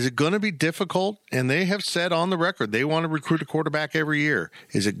 Is it going to be difficult? And they have said on the record they want to recruit a quarterback every year.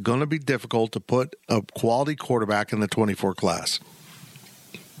 Is it going to be difficult to put a quality quarterback in the 24 class?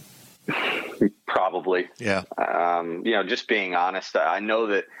 Probably. Yeah. Just being honest, I know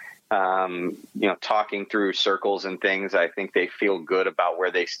that talking through circles and things, I think they feel good about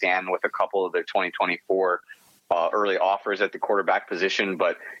where they stand with a couple of their 2024 early offers at the quarterback position.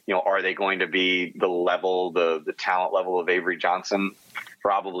 But, are they going to be the talent level of Avery Johnson?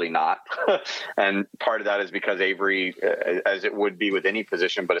 Probably not. And part of that is because Avery, as it would be with any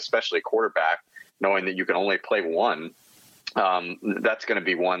position, but especially quarterback, knowing that you can only play one, that's going to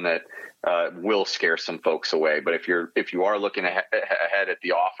be one that will scare some folks away. But if you are looking ahead at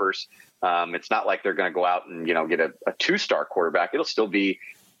the offers, it's not like they're going to go out and get a 2-star quarterback. It'll still be,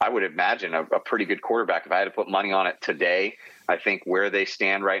 I would imagine, a pretty good quarterback. If I had to put money on it today, I think where they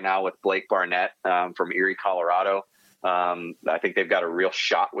stand right now with Blake Barnett from Erie, Colorado, I think they've got a real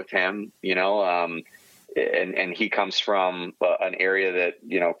shot with him. And he comes from an area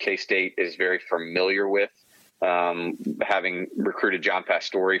that K-State is very familiar with. Having recruited John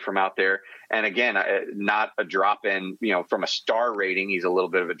Pastore from out there. And again, not a drop in, from a star rating, he's a little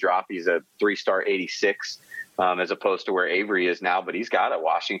bit of a drop. He's a 3-star 86, as opposed to where Avery is now, but he's got a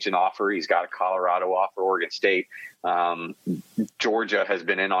Washington offer. He's got a Colorado offer, Oregon State. Georgia has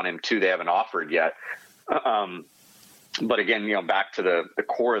been in on him too. They haven't offered yet. But again, back to the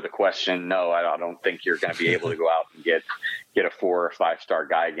core of the question, no, I don't think you're going to be able to go out and get a 4 or 5-star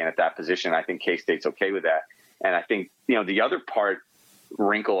guy again at that position. I think K-State's okay with that. And I think, the other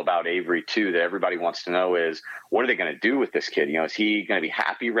wrinkle about Avery too, that everybody wants to know is, what are they going to do with this kid? Is he going to be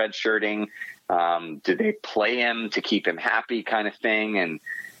happy redshirting? Do they play him to keep him happy kind of thing? And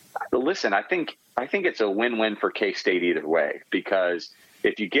listen, I think it's a win-win for K-State either way, because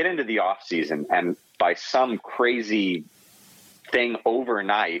if you get into the offseason and by some crazy thing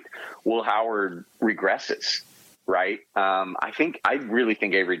overnight, Will Howard regresses, right? I really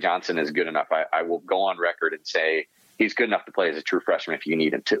think Avery Johnson is good enough. I will go on record and say he's good enough to play as a true freshman if you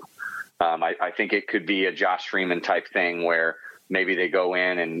need him to. I think it could be a Josh Freeman type thing where maybe they go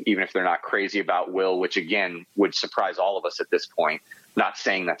in, and even if they're not crazy about Will, which again would surprise all of us at this point, not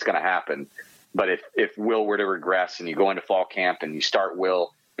saying that's going to happen, but if Will were to regress and you go into fall camp and you start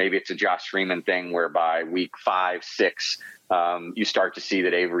Will, maybe it's a Josh Freeman thing where by week 5, 6, you start to see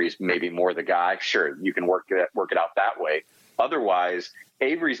that Avery's maybe more the guy. Sure, you can work it out that way. Otherwise,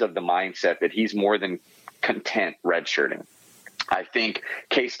 Avery's of the mindset that he's more than content redshirting. I think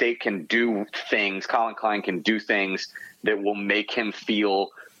K-State can do things, Colin Klein can do things that will make him feel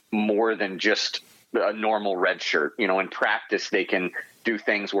more than just a normal redshirt. In practice, they can do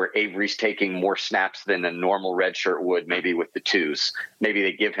things where Avery's taking more snaps than a normal redshirt would, maybe with the 2s. Maybe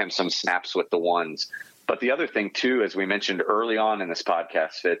they give him some snaps with the 1s. But the other thing, too, as we mentioned early on in this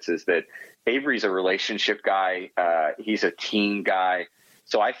podcast, Fitz, is that Avery's a relationship guy. He's a team guy.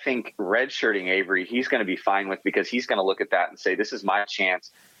 So I think redshirting Avery, he's going to be fine with, because he's going to look at that and say, this is my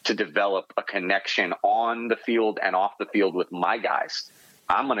chance to develop a connection on the field and off the field with my guys.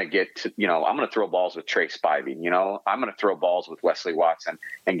 I'm going to get to, I'm going to throw balls with Trey Spivey. I'm going to throw balls with Wesley Watson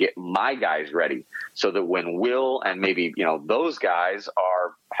and get my guys ready so that when Will and maybe, those guys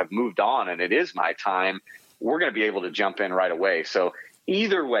have moved on and it is my time, we're going to be able to jump in right away. So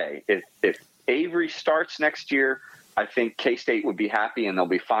either way, if Avery starts next year, I think K-State would be happy and they'll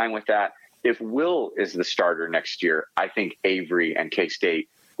be fine with that. If Will is the starter next year, I think Avery and K-State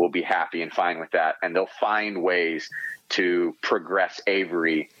will be happy and fine with that. And they'll find ways to progress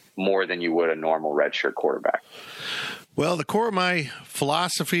Avery more than you would a normal redshirt quarterback. Well, the core of my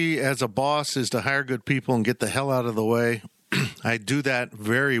philosophy as a boss is to hire good people and get the hell out of the way. I do that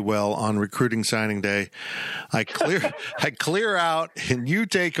very well on recruiting signing day. I clear out and you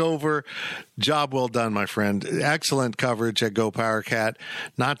take over. Job well done, my friend. Excellent coverage at Go Power Cat.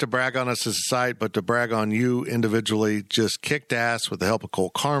 Not to brag on us as a site, but to brag on you individually. Just kicked ass with the help of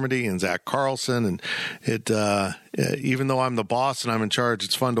Cole Carmody and Zach Carlson. And it, even though I'm the boss and I'm in charge,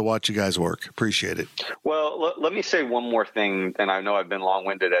 it's fun to watch you guys work. Appreciate it. Well, let me say one more thing, and I know I've been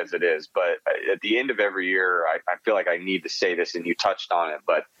long-winded as it is, but at the end of every year, I feel like I need to say this, and you touched on it,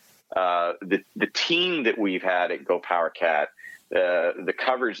 but the team that we've had at Go Power Cat, the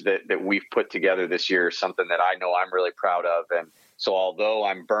coverage that we've put together this year is something that I know I'm really proud of. And so although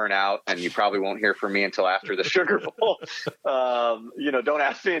I'm burnt out and you probably won't hear from me until after the Sugar Bowl, don't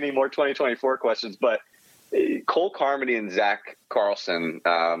ask me any more 2024 questions, but Cole Carmody and Zach Carlson,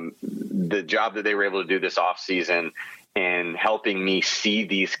 the job that they were able to do this offseason and helping me see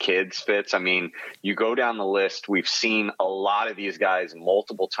these kids, Fitz. I mean, you go down the list. We've seen a lot of these guys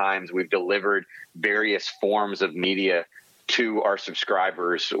multiple times. We've delivered various forms of media to our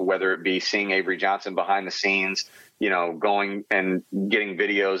subscribers, whether it be seeing Avery Johnson behind the scenes, going and getting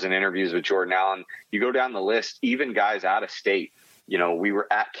videos and interviews with Jordan Allen. You go down the list, even guys out of state. we were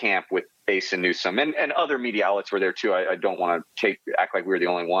at camp with Ace and Newsome, and other media outlets were there too. I don't want to act like we were the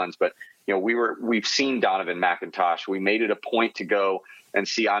only ones, but we've seen Donovan McIntosh. We made it a point to go and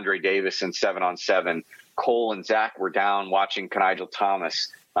see Andre Davis in 7-on-7. Cole and Zach were down watching Kenigel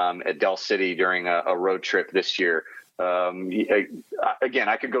Thomas at Del City during a road trip this year. Again,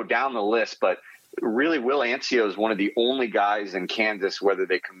 I could go down the list, but really Will Ancio is one of the only guys in Kansas, whether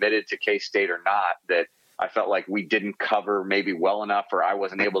they committed to K-State or not, that I felt like we didn't cover maybe well enough, or I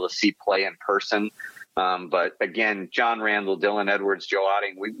wasn't able to see play in person. But again, John Randall, Dylan Edwards, Joe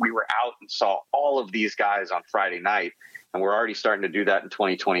Otting, we were out and saw all of these guys on Friday night, and we're already starting to do that in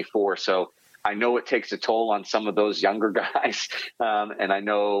 2024. So I know it takes a toll on some of those younger guys. And I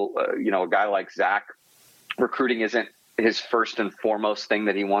know, a guy like Zach, recruiting isn't his first and foremost thing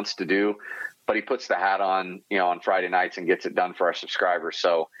that he wants to do, but he puts the hat on, on Friday nights and gets it done for our subscribers.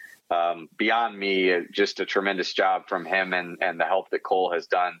 So beyond me, just a tremendous job from him and the help that Cole has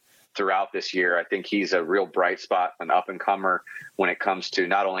done throughout this year. I think he's a real bright spot, an up and comer when it comes to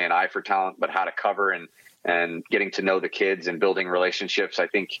not only an eye for talent, but how to cover and getting to know the kids and building relationships. I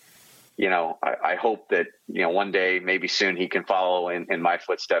think, I hope that, one day, maybe soon, he can follow in my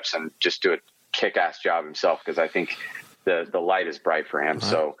footsteps and just do a kick-ass job himself, because I think the light is bright for him.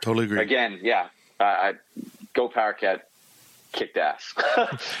 So totally agree. Again, go PowerCat. Kicked ass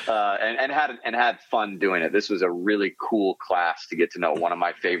and had fun doing it. This was a really cool class to get to know. One of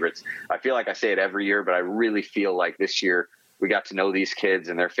my favorites. I feel like I say it every year, but I really feel like this year we got to know these kids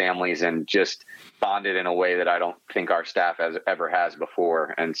and their families and just bonded in a way that I don't think our staff ever has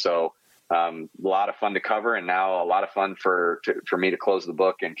before. And so a lot of fun to cover, and now a lot of fun for me to close the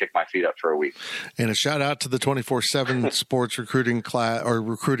book and kick my feet up for a week. And a shout out to the 24/7 sports recruiting class or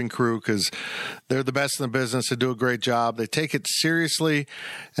recruiting crew, because they're the best in the business. They do a great job. They take it seriously,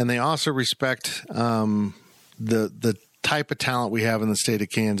 and they also respect the type of talent we have in the state of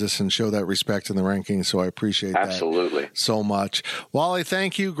Kansas and show that respect in the rankings. So I appreciate that so much. Wally,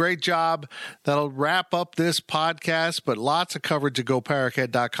 thank you. Great job. That'll wrap up this podcast, but lots of coverage at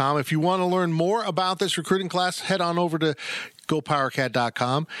GoPowerCat.com. If you want to learn more about this recruiting class, head on over to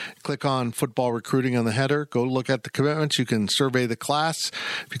GoPowerCat.com. Click on football recruiting on the header. Go look at the commitments. You can survey the class.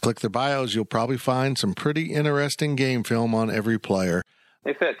 If you click their bios, you'll probably find some pretty interesting game film on every player.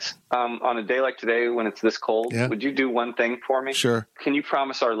 Hey, Fitz, on a day like today when it's this cold, would you do one thing for me? Sure. Can you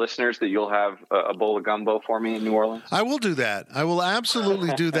promise our listeners that you'll have a bowl of gumbo for me in New Orleans? I will do that. I will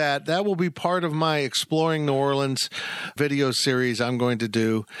absolutely do that. That will be part of my Exploring New Orleans video series I'm going to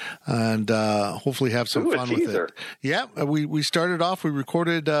do, and hopefully have some fun with it. Yeah, we started off, we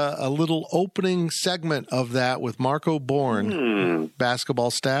recorded a little opening segment of that with Marco Bourne,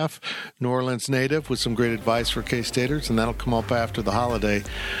 basketball staff, New Orleans native, with some great advice for K-Staters, and that'll come up after the holiday.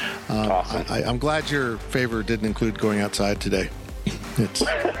 Awesome. I'm glad your favor didn't include going outside today.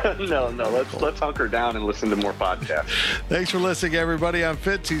 No. Let's hunker down and listen to more podcasts. Thanks for listening, everybody. I'm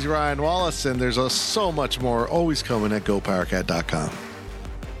Fitz. He's Ryan Wallace, and there's so much more always coming at GoPowerCat.com.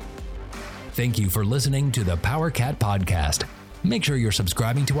 Thank you for listening to the PowerCat Podcast. Make sure you're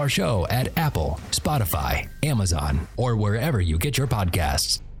subscribing to our show at Apple, Spotify, Amazon, or wherever you get your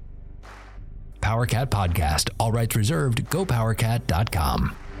podcasts. PowerCat Podcast. All rights reserved.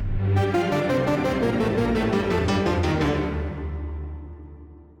 GoPowerCat.com.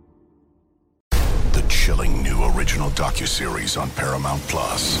 The chilling new original docuseries on Paramount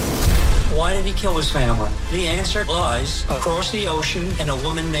Plus. Why did he kill his family? The answer lies across the ocean in a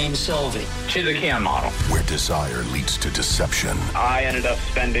woman named Sylvie. She's a Ken model. Where desire leads to deception. I ended up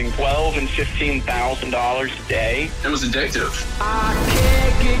spending $12,000 and $15,000 a day. It was addictive. I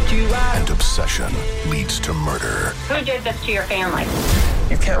can't get you out. And obsession leads to murder. Who did this to your family?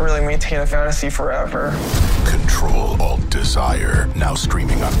 You can't really maintain a fantasy forever. Control Alt Desire. Now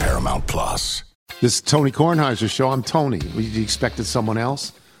streaming on Paramount Plus. This is Tony Kornheiser's show. I'm Tony. You expected someone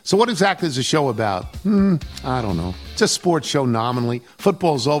else? So what exactly is the show about? I don't know. It's a sports show nominally.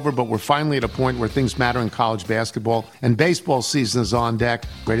 Football's over, but we're finally at a point where things matter in college basketball, and baseball season is on deck.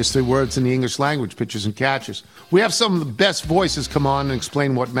 Greatest three words in the English language, pitchers and catchers. We have some of the best voices come on and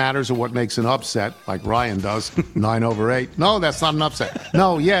explain what matters or what makes an upset, like Ryan does. 9/8. No, that's not an upset.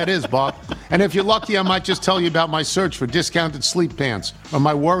 No, yeah, it is, Bob. And if you're lucky, I might just tell you about my search for discounted sleep pants or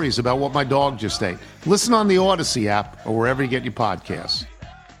my worries about what my dog just ate. Listen on the Odyssey app or wherever you get your podcasts.